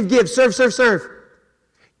 Give, serve.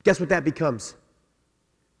 Guess what that becomes?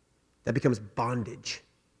 That becomes bondage.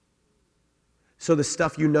 So the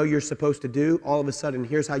stuff you know you're supposed to do, all of a sudden,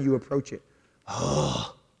 here's how you approach it. And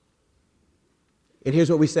here's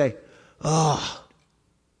what we say. I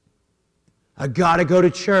got to go to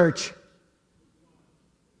church.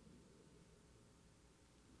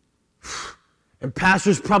 And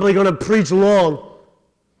pastor's probably going to preach long.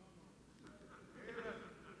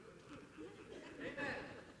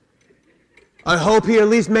 I hope he at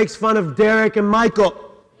least makes fun of Derek and Michael.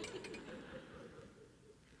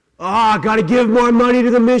 I got to give more money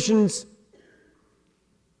to the missions.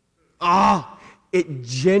 It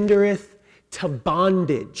gendereth to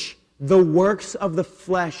bondage. The works of the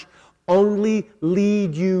flesh only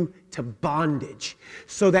lead you to bondage,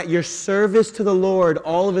 so that your service to the Lord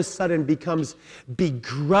all of a sudden becomes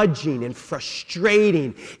begrudging and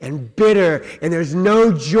frustrating and bitter, and there's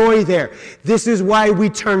no joy there. This is why we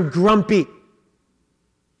turn grumpy.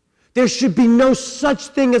 There should be no such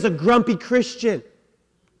thing as a grumpy Christian.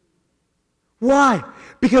 Why?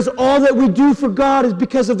 Because all that we do for God is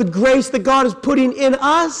because of the grace that God is putting in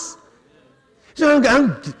us. So I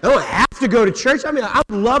don't have to go to church.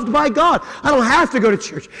 I'm loved by God. I don't have to go to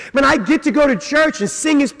church. I get to go to church and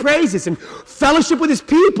sing His praises and fellowship with His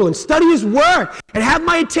people and study His Word and have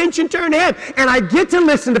my attention turned to Him. And I get to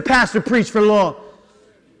listen to Pastor preach for long.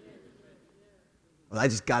 Well, I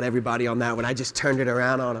just got everybody on that one. I just turned it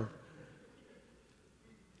around on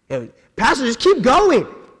them. Pastor, just keep going.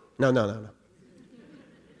 No.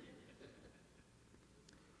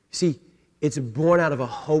 See, it's born out of a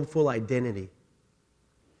hopeful identity.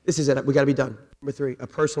 This is it. We got to be done. Number 3, a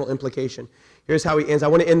personal implication. Here's how he ends. I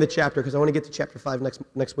want to end the chapter because I want to get to chapter 5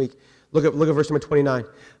 next week. Look at verse number 29.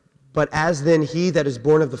 But as then he that is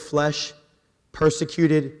born of the flesh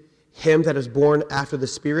persecuted him that is born after the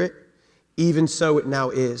Spirit, even so it now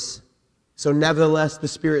is. So nevertheless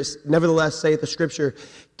saith the Scripture,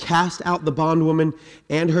 cast out the bondwoman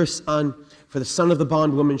and her son, for the son of the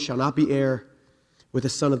bondwoman shall not be heir with the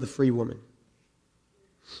son of the free woman.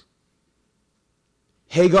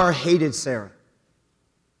 Hagar hated Sarah.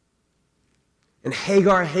 And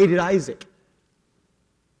Hagar hated Isaac.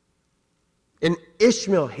 And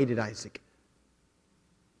Ishmael hated Isaac.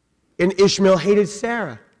 And Ishmael hated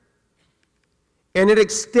Sarah. And it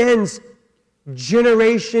extends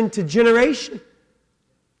generation to generation.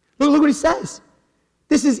 Look what he says.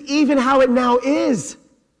 This is even how it now is.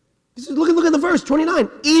 Look at the verse, 29.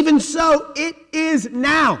 Even so it is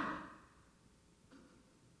now.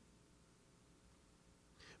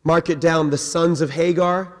 Mark it down, the sons of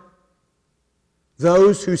Hagar,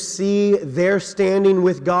 those who see their standing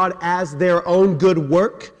with God as their own good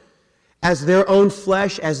work, as their own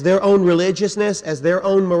flesh, as their own religiousness, as their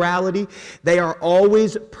own morality, they are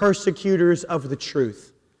always persecutors of the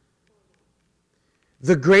truth.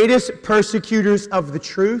 The greatest persecutors of the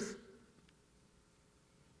truth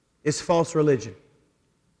is false religion.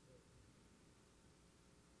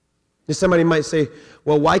 Now, somebody might say,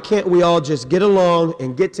 well, why can't we all just get along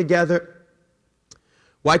and get together?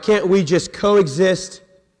 Why can't we just coexist?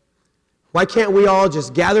 Why can't we all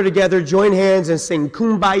just gather together, join hands, and sing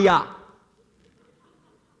Kumbaya?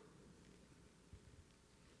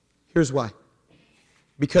 Here's why.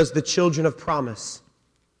 Because the children of promise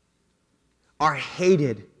are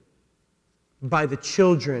hated by the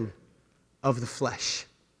children of the flesh.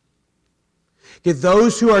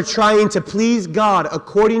 Those who are trying to please God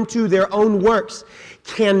according to their own works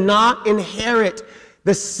cannot inherit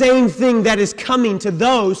the same thing that is coming to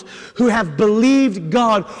those who have believed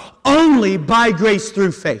God only by grace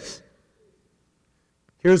through faith.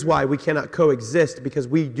 Here's why we cannot coexist, because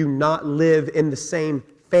we do not live in the same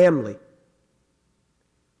family.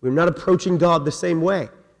 We're not approaching God the same way.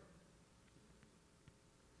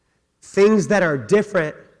 Things that are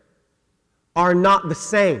different are not the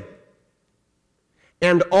same.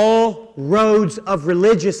 And all roads of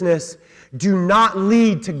religiousness do not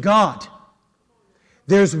lead to God.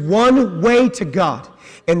 There's one way to God,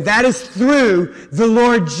 and that is through the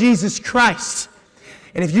Lord Jesus Christ.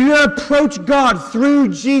 And if you approach God through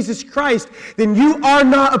Jesus Christ, then you are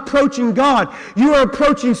not approaching God. You are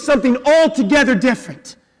approaching something altogether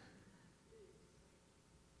different.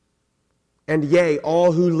 And yea,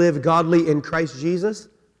 all who live godly in Christ Jesus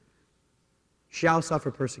shall suffer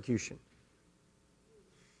persecution.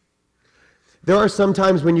 There are some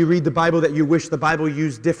times when you read the Bible that you wish the Bible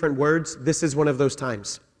used different words. This is one of those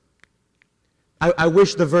times. I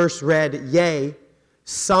wish the verse read, yea,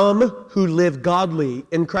 some who live godly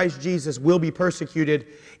in Christ Jesus will be persecuted,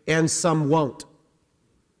 and some won't.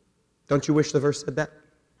 Don't you wish the verse said that?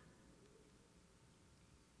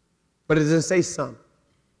 But it doesn't say some.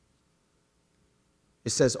 It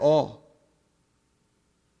says all.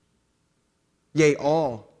 Yea,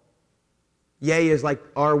 all. Yea is like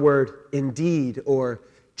our word indeed, or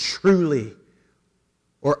truly,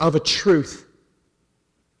 or of a truth.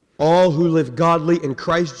 All who live godly in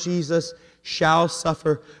Christ Jesus shall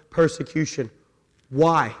suffer persecution.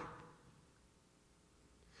 Why?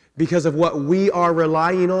 Because of what we are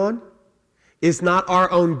relying on is not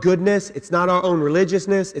our own goodness, it's not our own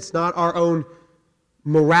religiousness, it's not our own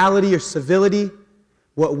morality or civility.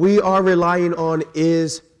 What we are relying on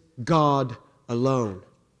is God alone.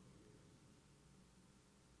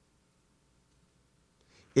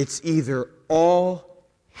 It's either all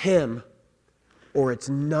Him or it's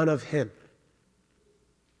none of Him.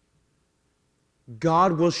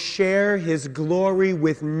 God will share His glory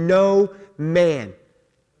with no man.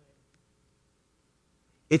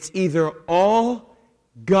 It's either all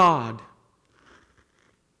God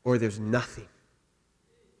or there's nothing.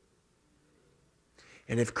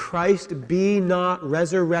 And if Christ be not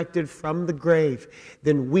resurrected from the grave,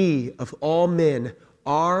 then we of all men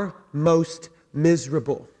are most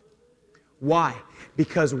miserable. Why?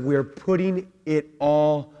 Because we're putting it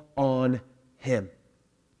all on Him.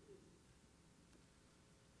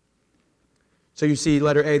 So you see,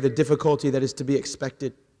 letter A, the difficulty that is to be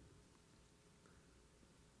expected.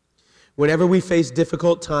 Whenever we face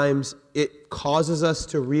difficult times, it causes us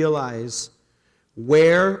to realize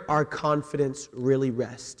where our confidence really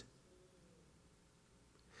rests.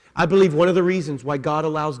 I believe one of the reasons why God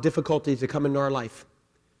allows difficulty to come into our life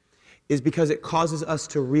is because it causes us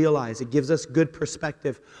to realize, it gives us good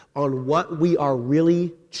perspective on what we are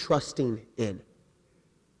really trusting in.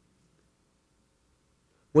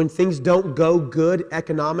 When things don't go good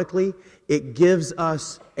economically, it gives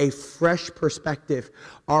us a fresh perspective.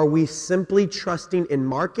 Are we simply trusting in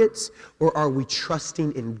markets, or are we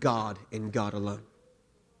trusting in God and God alone?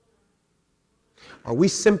 Are we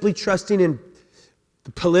simply trusting in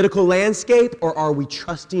the political landscape, or are we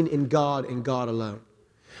trusting in God and God alone?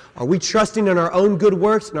 Are we trusting in our own good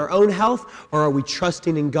works and our own health, or are we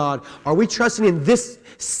trusting in God? Are we trusting in this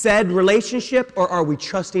said relationship, or are we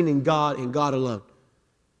trusting in God and God alone?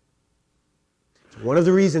 One of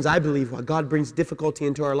the reasons I believe why God brings difficulty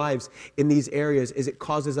into our lives in these areas is it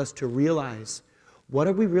causes us to realize, what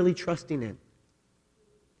are we really trusting in?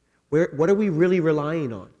 What are we really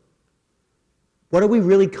relying on? What are we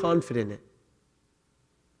really confident in?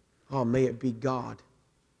 Oh, may it be God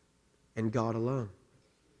and God alone.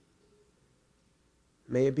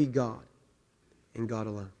 May it be God and God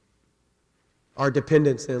alone. Our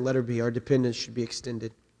dependence, then letter B, our dependence should be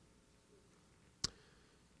extended.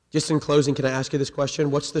 Just in closing, can I ask you this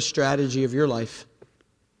question? What's the strategy of your life?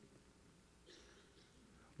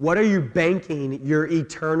 What are you banking your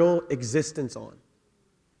eternal existence on?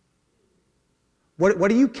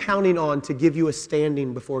 What are you counting on to give you a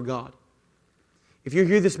standing before God? If you're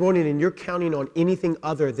here this morning and you're counting on anything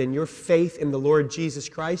other than your faith in the Lord Jesus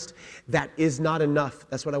Christ, that is not enough.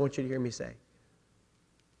 That's what I want you to hear me say.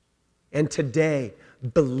 And today,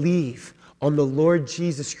 believe on the Lord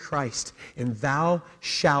Jesus Christ, and thou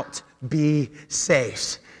shalt be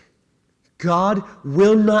saved. God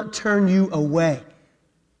will not turn you away.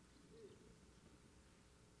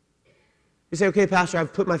 You say, okay, Pastor,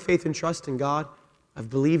 I've put my faith and trust in God. I've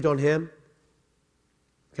believed on Him.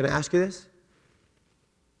 Can I ask you this?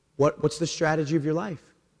 What's the strategy of your life?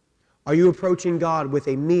 Are you approaching God with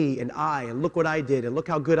a me and I, and look what I did, and look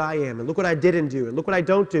how good I am, and look what I didn't do, and look what I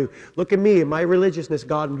don't do. Look at me and my religiousness,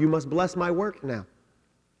 God, and you must bless my work now.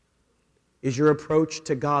 Is your approach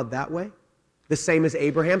to God that way? The same as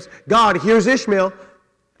Abraham's? God, here's Ishmael.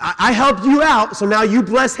 I helped you out, so now you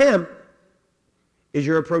bless him. Is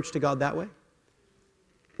your approach to God that way?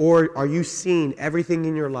 Or are you seeing everything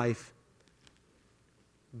in your life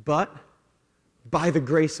but by the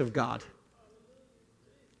grace of God?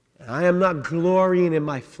 I am not glorying in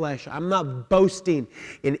my flesh. I'm not boasting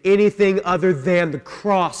in anything other than the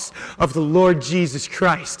cross of the Lord Jesus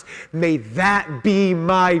Christ. May that be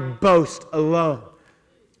my boast alone.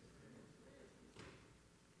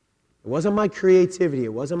 It wasn't my creativity.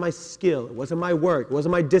 It wasn't my skill. It wasn't my work. It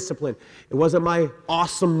wasn't my discipline. It wasn't my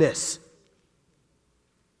awesomeness.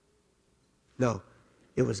 No,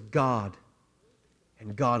 it was God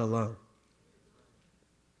and God alone.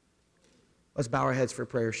 Let's bow our heads for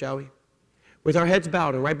prayer, shall we? With our heads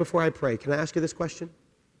bowed and right before I pray, can I ask you this question?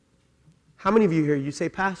 How many of you here, you say,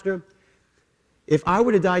 Pastor, if I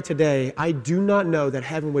were to die today, I do not know that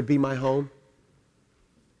heaven would be my home.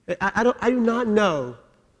 I do not know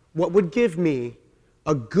what would give me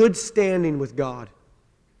a good standing with God.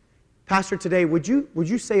 Pastor, today, would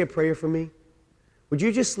you say a prayer for me? Would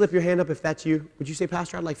you just slip your hand up if that's you? Would you say,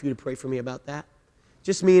 Pastor, I'd like for you to pray for me about that?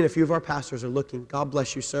 Just me and a few of our pastors are looking. God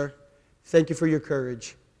bless you, sir. Thank you for your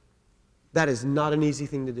courage. That is not an easy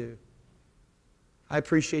thing to do. I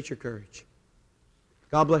appreciate your courage.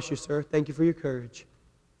 God bless you, sir. Thank you for your courage.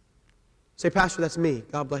 Say, Pastor, that's me.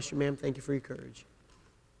 God bless you, ma'am. Thank you for your courage.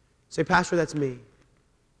 Say, Pastor, that's me.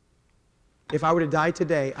 If I were to die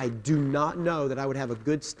today, I do not know that I would have a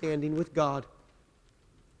good standing with God.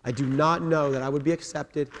 I do not know that I would be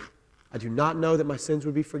accepted. I do not know that my sins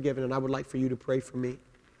would be forgiven, and I would like for you to pray for me.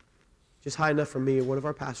 Just high enough for me and one of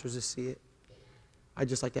our pastors to see it. I'd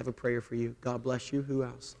just like to have a prayer for you. God bless you. Who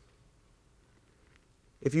else?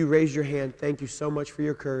 If you raised your hand, thank you so much for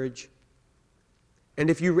your courage. And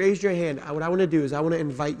if you raised your hand, what I want to do is I want to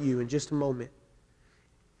invite you in just a moment.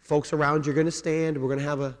 Folks around you are going to stand. We're going to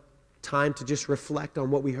have a time to just reflect on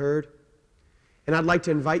what we heard. And I'd like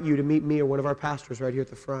to invite you to meet me or one of our pastors right here at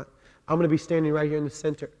the front. I'm going to be standing right here in the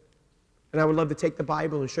center. And I would love to take the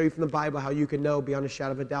Bible and show you from the Bible how you can know beyond a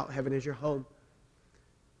shadow of a doubt heaven is your home.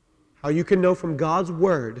 How you can know from God's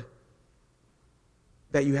Word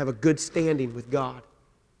that you have a good standing with God.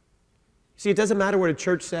 See, it doesn't matter what a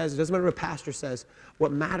church says. It doesn't matter what a pastor says.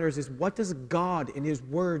 What matters is what does God in His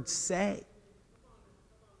Word say?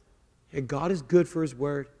 And God is good for His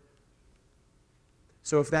Word.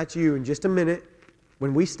 So if that's you, in just a minute,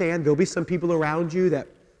 when we stand, there'll be some people around you that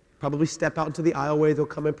probably step out into the aisleway. They'll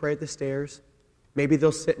come and pray at the stairs. Maybe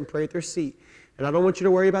they'll sit and pray at their seat. And I don't want you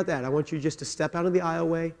to worry about that. I want you just to step out of the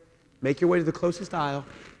aisleway, make your way to the closest aisle,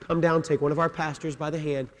 come down, take one of our pastors by the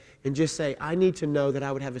hand, and just say, I need to know that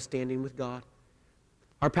I would have a standing with God.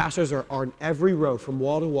 Our pastors are in every row from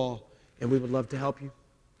wall to wall, and we would love to help you.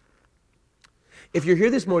 If you're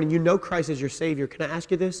here this morning, you know Christ as your Savior. Can I ask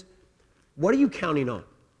you this? What are you counting on?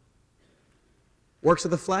 Works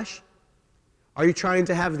of the flesh? Are you trying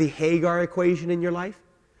to have the Hagar equation in your life?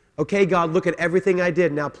 Okay, God, look at everything I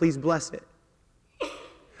did. Now please bless it.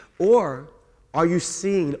 Or are you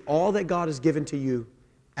seeing all that God has given to you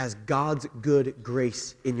as God's good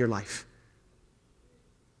grace in your life?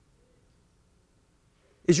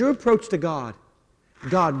 Is your approach to God,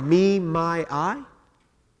 God, me, my, I?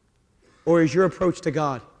 Or is your approach to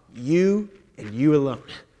God, you and you alone?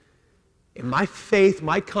 And my faith,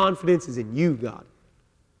 my confidence is in you, God.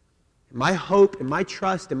 And my hope and my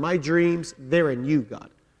trust and my dreams, they're in you, God.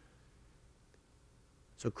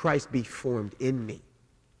 So Christ be formed in me.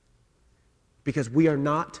 Because we are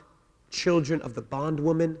not children of the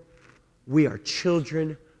bondwoman. We are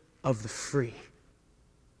children of the free.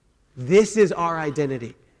 This is our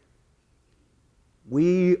identity.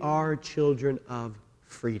 We are children of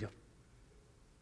freedom.